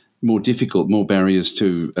make it more difficult, more barriers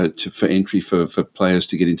for entry for players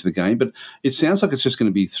to get into the game? But it sounds like it's just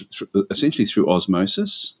going to be essentially through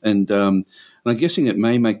osmosis. And I'm guessing it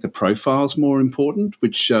may make the profiles more important,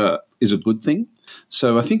 which is a good thing.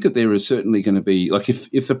 So I think that there is certainly going to be, like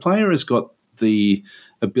if the player has got the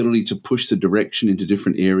ability to push the direction into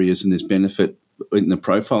different areas and there's benefit in the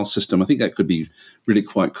profile system, I think that could be really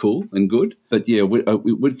quite cool and good. But yeah, it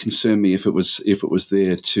would concern me if it was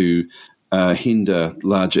there to hinder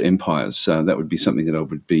larger empires. So that would be something that I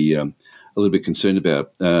would be a little bit concerned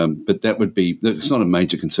about. But it's not a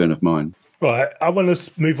major concern of mine. Right, I want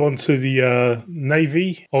to move on to the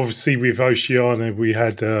Navy. Obviously, with Oceania, we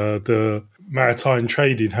had the maritime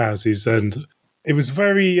trading houses, and it was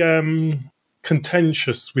very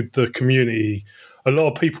contentious with the community. A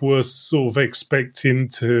lot of people were sort of expecting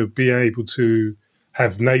to be able to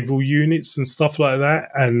have naval units and stuff like that,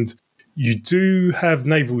 and you do have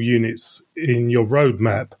naval units in your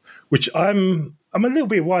roadmap, which I'm a little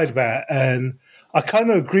bit worried about, and I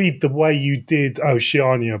kind of agreed the way you did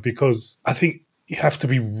Oceania, because I think you have to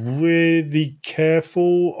be really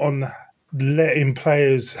careful on letting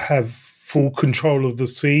players have full control of the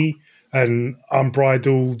sea and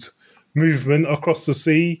unbridled movement across the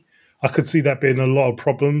sea. I could see that being a lot of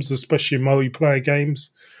problems, especially in multiplayer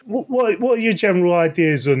games. What are your general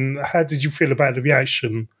ideas, and how did you feel about the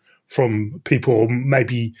reaction from people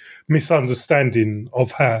maybe misunderstanding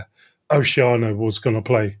of how Oceania was going to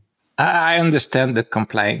play? I understand the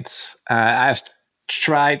complaints. I've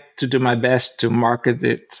tried to do my best to market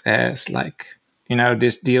it as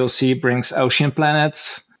this DLC brings ocean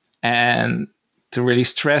planets, and to really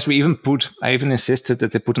stress, I even insisted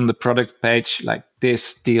that they put on the product page, like,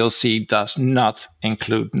 this DLC does not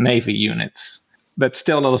include Navy units. But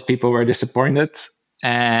still a lot of people were disappointed,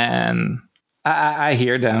 and I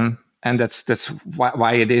hear them, and that's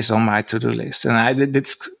why it is on my to-do list. And I did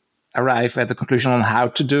arrive at the conclusion on how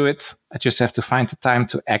to do it. I just have to find the time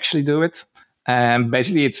to actually do it. And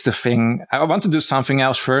basically, it's the thing. I want to do something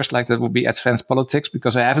else first, like that would be advanced politics,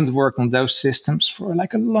 because I haven't worked on those systems for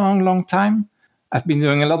like a long, long time. I've been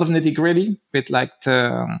doing a lot of nitty-gritty with like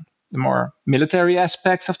the more military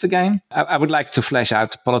aspects of the game. I would like to flesh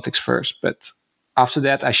out the politics first, but after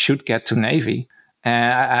that, I should get to Navy.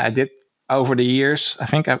 And I did over the years. I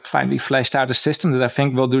think I finally fleshed out a system that I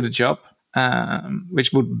think will do the job.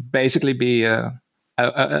 Which would basically be a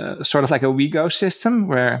sort of like a WeGo system,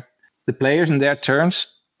 where the players in their turns,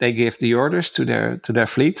 they give the orders to their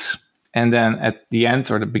fleets, and then at the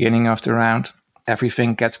end or the beginning of the round,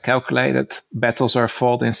 everything gets calculated. Battles are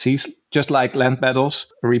fought in seas, just like land battles.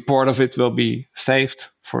 A report of it will be saved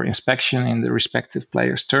for inspection in the respective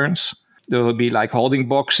players' turns. There will be like holding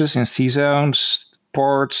boxes in sea zones,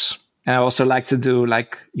 ports. And I also like to do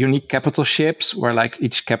like unique capital ships, where like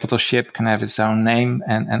each capital ship can have its own name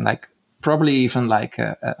and like probably even like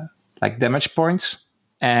damage points.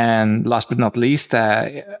 And last but not least,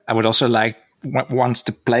 I would also like, once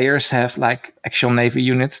the players have like actual Navy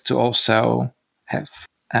units, to also have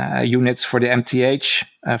units for the MTH,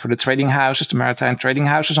 for the trading houses, the maritime trading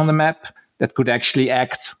houses on the map, that could actually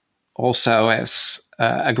act also as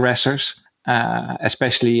aggressors,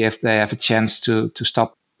 especially if they have a chance to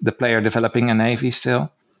stop the player developing a navy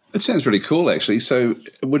still. It sounds really cool, actually. So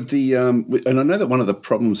would the and I know that one of the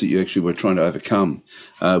problems that you actually were trying to overcome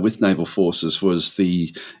with naval forces was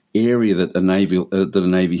the area that the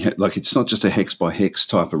navy had. Like, it's not just a hex by hex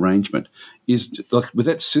type arrangement. Is like with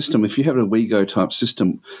that system, if you have a WeGo type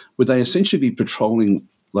system, would they essentially be patrolling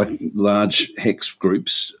like large hex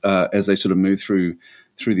groups as they sort of move through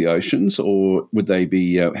the oceans, or would they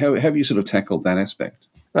be? How have you sort of tackled that aspect?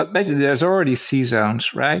 Well, basically, there's already sea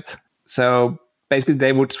zones, right? So basically,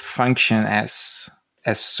 they would function as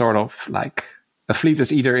sort of like a fleet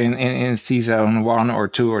is either in sea zone 1 or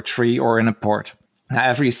 2 or 3 or in a port. Now,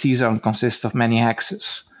 every sea zone consists of many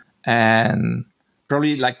hexes. And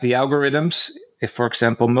probably like the algorithms, if, for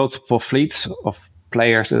example, multiple fleets of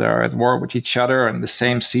players that are at war with each other in the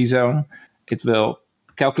same sea zone, it will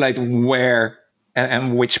calculate where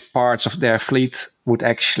and which parts of their fleet would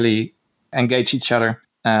actually engage each other.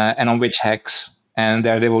 And on which hex, and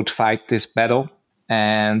there they would fight this battle.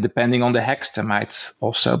 And depending on the hex, there might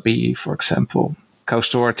also be, for example,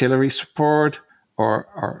 coastal artillery support,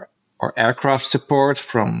 or aircraft support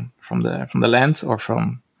from the land or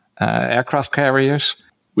from aircraft carriers.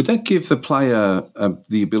 Would that give the player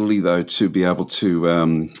the ability, though, to be able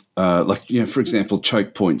to, for example,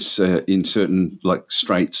 choke points in certain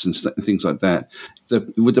straits and things like that?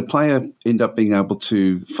 Would the player end up being able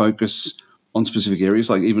to focus on specific areas,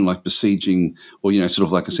 even besieging, or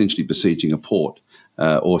essentially besieging a port,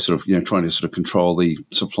 or trying to control the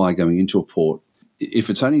supply going into a port? If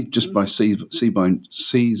it's only just by sea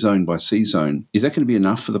zone by sea zone, is that going to be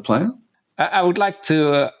enough for the player? I would like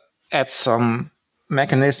to add some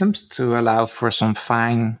mechanisms to allow for some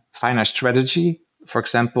finer strategy. For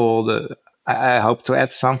example, I hope to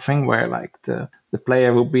add something where the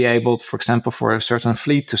player will be able, for example, for a certain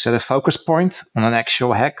fleet to set a focus point on an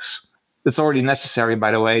actual hex. It's already necessary,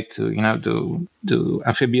 by the way, to do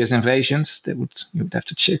amphibious invasions. You would have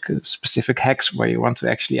to check a specific hex where you want to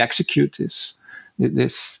actually execute this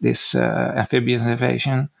amphibious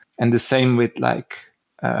invasion. And the same with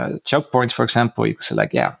choke points, for example. You could say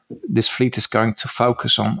this fleet is going to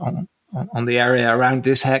focus on the area around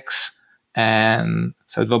this hex, and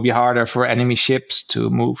so it will be harder for enemy ships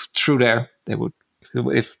to move through there.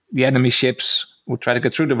 If the enemy ships would try to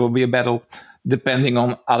get through, there will be a battle, depending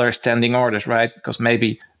on other standing orders, right? Because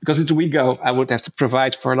it's WeGo, I would have to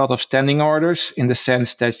provide for a lot of standing orders in the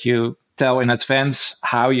sense that you tell in advance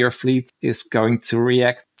how your fleet is going to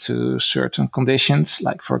react to certain conditions.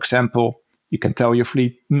 Like, for example, you can tell your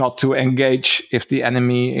fleet not to engage if the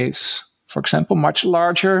enemy is, for example, much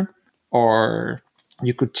larger, or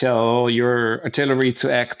you could tell your artillery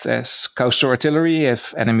to act as coastal artillery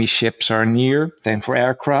if enemy ships are near. Same for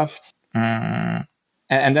aircraft.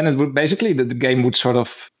 And then it would basically, the game would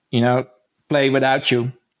play without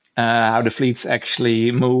you, how the fleets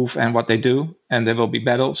actually move and what they do, and there will be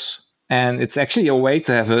battles. And it's actually a way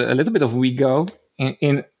to have a little bit of WeGo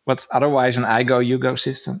in what's otherwise an I go, you go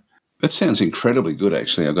system. That sounds incredibly good,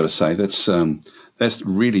 actually. I've got to say that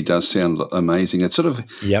really does sound amazing. It's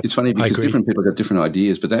it's funny because different people got different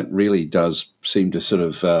ideas, but that really does seem to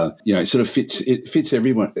it fits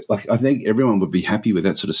everyone. I think everyone would be happy with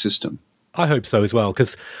that sort of system. I hope so as well,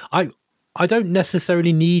 because I don't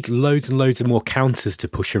necessarily need loads and loads of more counters to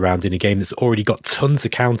push around in a game that's already got tons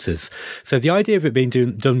of counters. So the idea of it being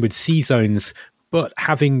done with sea zones, but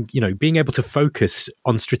having, being able to focus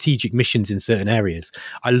on strategic missions in certain areas,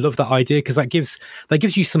 I love that idea, because that gives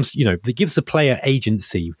you some, that gives the player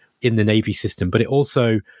agency in the Navy system, but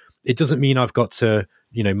it doesn't mean I've got to,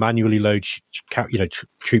 manually load,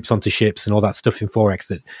 troops onto ships and all that stuff in 4X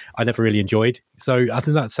that I never really enjoyed. So I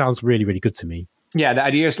think that sounds really, really good to me. Yeah, the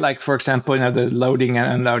idea is for example, the loading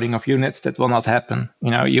and unloading of units, that will not happen.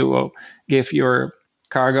 You will give your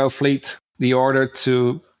cargo fleet the order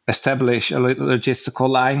to establish a logistical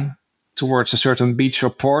line towards a certain beach or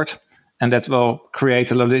port, and that will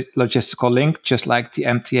create a logistical link, just like the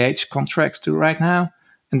MTH contracts do right now.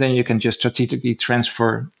 And then you can just strategically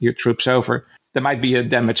transfer your troops over. There might be a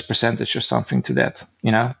damage percentage or something to that.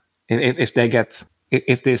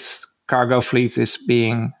 If this cargo fleet is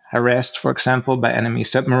being harassed, for example, by enemy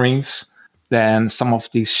submarines, then some of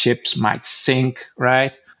these ships might sink,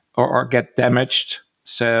 right, or get damaged.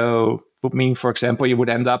 So would mean, for example, you would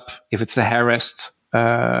end up, if it's a harassed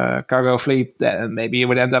cargo fleet, then maybe you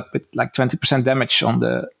would end up with 20% damage on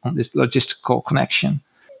this logistical connection,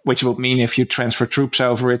 which would mean if you transfer troops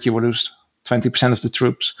over it, you would lose 20% of the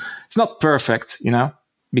troops. It's not perfect,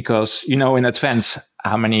 because in advance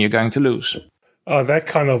how many you're going to lose. That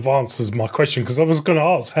kind of answers my question, because I was going to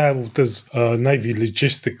ask, how does Navy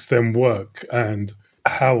logistics then work, and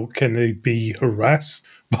how can they be harassed?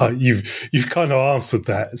 But you've kind of answered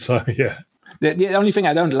that, so yeah. The only thing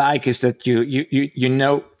I don't like is that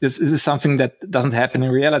this is something that doesn't happen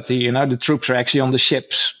in reality. The troops are actually on the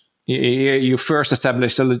ships. You first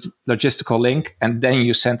establish the logistical link, and then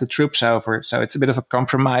you send the troops over. So it's a bit of a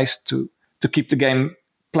compromise to keep the game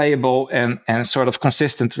playable and sort of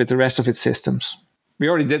consistent with the rest of its systems. We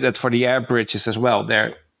already did that for the air bridges as well.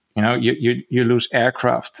 There, you lose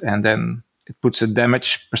aircraft, and then it puts a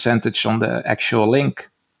damage percentage on the actual link,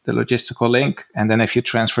 the logistical link. And then if you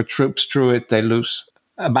transfer troops through it, they lose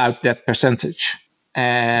about that percentage.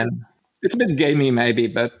 And it's a bit gamey maybe,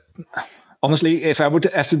 but honestly, if I would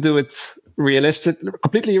have to do it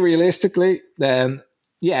completely realistically, then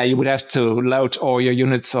yeah, you would have to load all your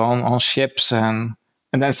units on ships and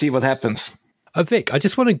then see what happens. Vic, I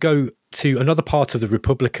just want to go to another part of the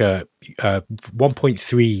Republica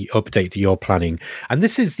 1.3 update that you're planning. And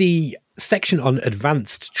this is the section on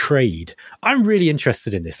advanced trade. I'm really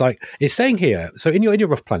interested in this. It's saying here, so in your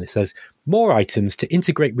rough plan, it says more items to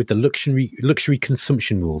integrate with the luxury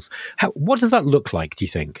consumption rules. What does that look like, do you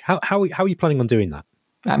think? How are you planning on doing that?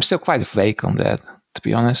 I'm still quite vague on that, to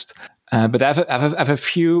be honest. But I have a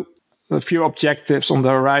few objectives on the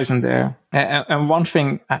horizon there. And one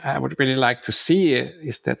thing I would really like to see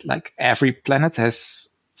is that like every planet has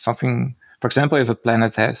something. For example, if a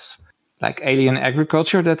planet has like alien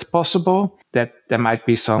agriculture that's possible, that there might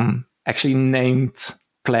be some actually named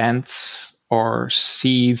plants or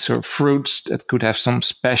seeds or fruits that could have some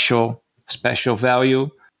special value,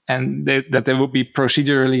 and that they will be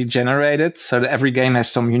procedurally generated so that every game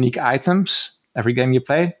has some unique items. Every game you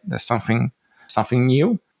play, there's something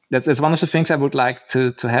new. That's one of the things I would like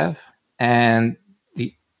to have. And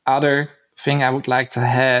the other thing I would like to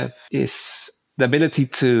have is the ability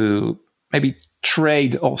to maybe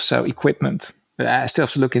trade also equipment. But I still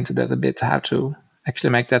have to look into that a bit, how to actually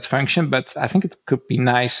make that function. But I think it could be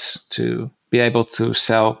nice to be able to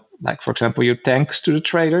sell, like, for example, your tanks to the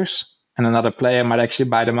traders, and another player might actually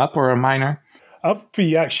buy them up, or a miner. I'd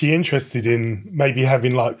be actually interested in maybe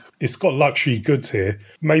having like, it's got luxury goods here.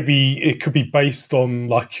 Maybe it could be based on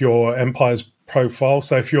like your empire's profile.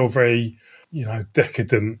 So if you're very,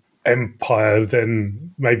 decadent empire,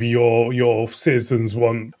 then maybe your citizens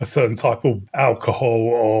want a certain type of alcohol,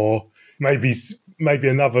 or maybe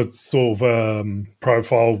another sort of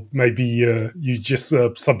profile. Maybe you just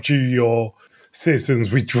subdue your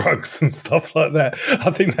citizens with drugs and stuff like that. I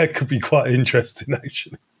think that could be quite interesting,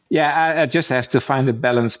 actually. Yeah, I just have to find a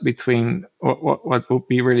balance between what would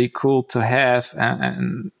be really cool to have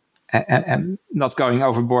and not going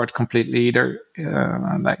overboard completely either,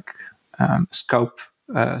 scope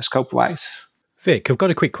wise. Vic, I've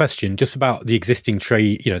got a quick question just about the existing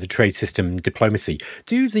trade, the trade system diplomacy.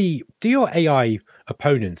 Do your AI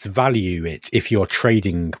opponents value it if you're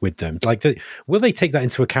trading with them? Will they take that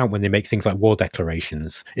into account when they make things like war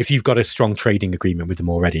declarations, if you've got a strong trading agreement with them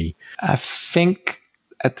already? I think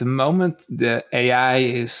at the moment, the AI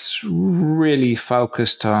is really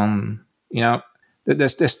focused on,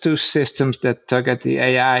 there's two systems that tug at the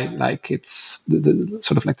AI. Like it's the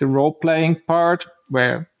sort of like the role-playing part,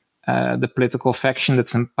 where the political faction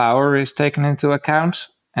that's in power is taken into account,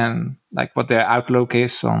 and like what their outlook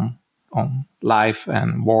is on life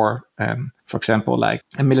and war. For example, like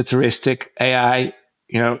a militaristic AI,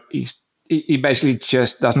 he basically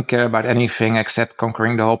just doesn't care about anything except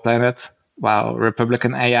conquering the whole planet. While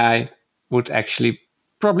Republican AI would actually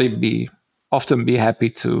probably often be happy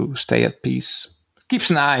to stay at peace. Keeps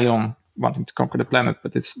an eye on wanting to conquer the planet,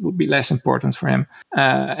 but it would be less important for him.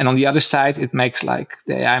 And on the other side, the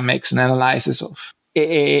AI makes an analysis of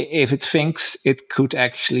if it thinks it could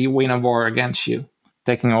actually win a war against you,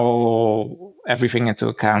 taking everything into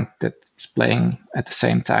account that's playing at the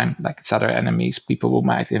same time, like its other enemies, people who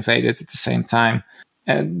might invade it at the same time.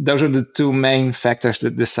 And those are the two main factors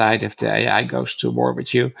that decide if the AI goes to war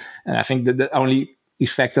with you. And I think that the only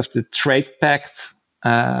effect of the trade pact,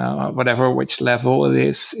 whatever which level it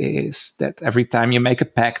is that every time you make a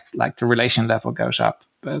pact, like the relation level goes up.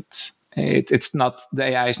 But it's not, the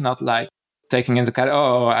AI is not like taking into account,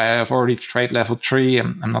 I have already trade level 3,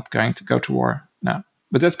 I'm not going to go to war. No.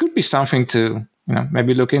 But that could be something to,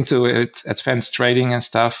 maybe look into it, advanced trading and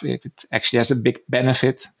stuff. If it actually has a big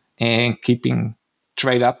benefit in keeping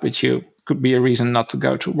trade up with you, could be a reason not to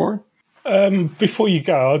go to war. Before you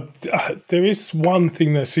go, there is one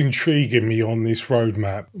thing that's intriguing me on this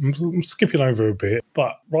roadmap. I'm skipping over a bit,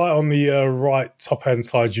 but right on the right top-hand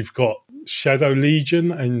side, you've got Shadow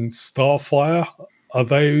Legion and Starfire. Are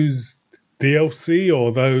those DLC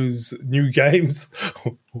or those new games?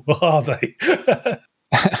 What are they?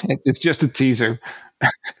 It's just a teaser,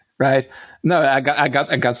 right? No, I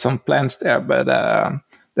got some plans there, but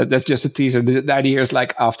that's just a teaser. The idea is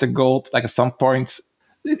like after Gold, like at some point,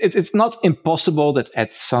 it's not impossible that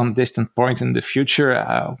at some distant point in the future,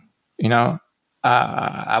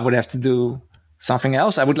 I would have to do something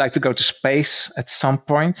else. I would like to go to space at some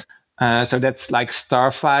point. So that's like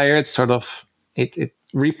Starfire. It's sort of, it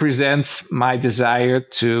represents my desire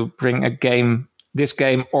to bring this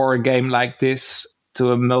game or a game like this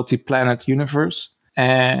to a multi-planet universe.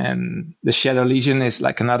 And the Shadow Legion is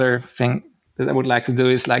like another thing that I would like to do,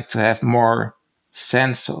 is like to have more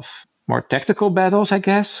sense of more tactical battles, I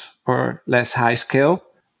guess, or less high scale,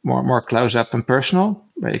 more close up and personal,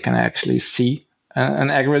 where you can actually see an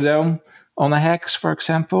agrodome on a hex, for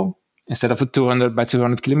example, instead of a 200 by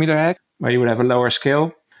 200 kilometer hex, where you would have a lower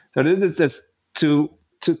scale. So that's two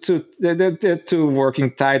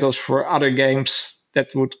working titles for other games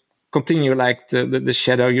that would continue like the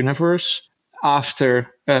Shadow universe after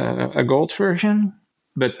a Gold version.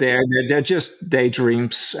 But they're just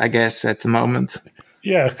daydreams, I guess, at the moment.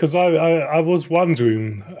 Yeah, because I was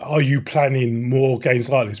wondering, are you planning more games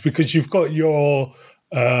like this? Because you've got your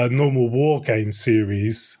normal war game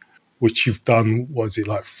series, which you've done, was it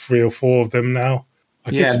like 3 or 4 of them now?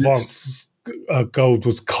 I guess Advanced Gold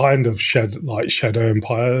was kind of Shadow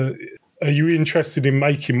Empire. Are you interested in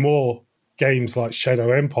making more games like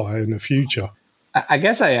Shadow Empire in the future? I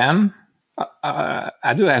guess I am.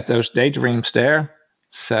 I do have those daydreams there.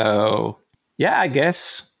 So, yeah, I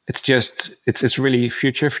guess. It's really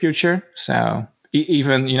future. So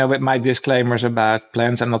even, with my disclaimers about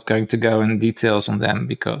plans, I'm not going to go in details on them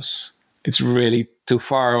because it's really too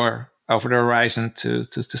far over the horizon to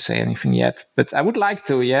say anything yet. But I would like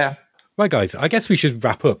to, yeah. Right, guys, I guess we should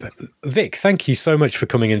wrap up. Vic, thank you so much for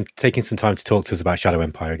coming and taking some time to talk to us about Shadow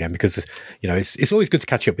Empire again, because, it's always good to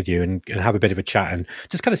catch up with you and have a bit of a chat and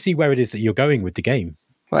just kind of see where it is that you're going with the game.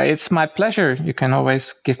 Well, it's my pleasure. You can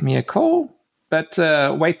always give me a call, but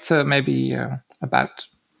wait maybe about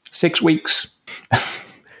 6 weeks.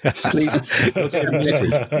 Please.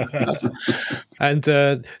 And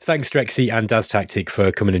thanks, Drexy and Daz Tactic,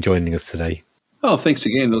 for coming and joining us today. Oh, thanks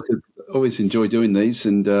again. Look, I always enjoy doing these,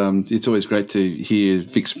 and it's always great to hear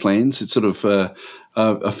Vic's plans. It's sort of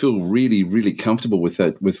I feel really, really comfortable with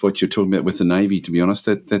that, with what you're talking about with the Navy. To be honest,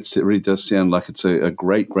 it really does sound like it's a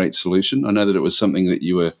great solution. I know that it was something that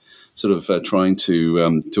you were sort of trying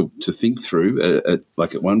to think through at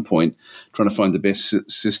one point, trying to find the best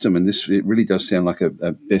system, and it really does sound like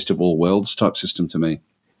a best of all worlds type system to me.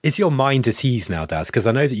 Is your mind at ease now, Daz? Because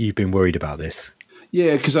I know that you've been worried about this.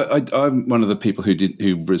 Yeah, because I'm one of the people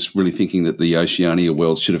who was really thinking that the Oceania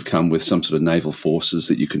world should have come with some sort of naval forces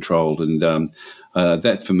that you controlled, and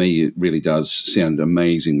that for me really does sound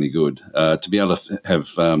amazingly good. To be able to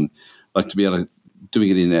have doing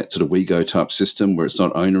it in that sort of WeGo type system where it's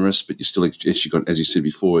not onerous, but you still, as you said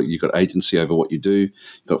before, you've got agency over what you do, you've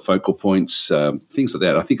got focal points, things like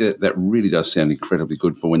that. I think that really does sound incredibly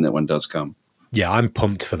good for when that one does come. Yeah, I'm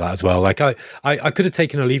pumped for that as well. Like I could have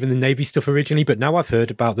taken a leave in the Navy stuff originally, but now I've heard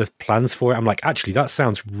about the plans for it. I'm like, actually, that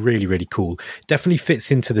sounds really, really cool. Definitely fits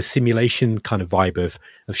into the simulation kind of vibe of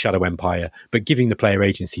Shadow Empire, but giving the player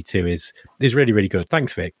agency too is really, really good.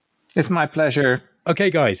 Thanks, Vic. It's my pleasure.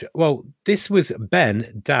 Okay, guys. Well, this was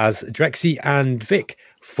Ben, Daz, Drexy, and Vic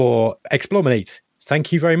for Explorminate.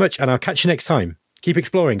 Thank you very much, and I'll catch you next time. Keep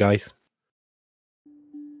exploring, guys.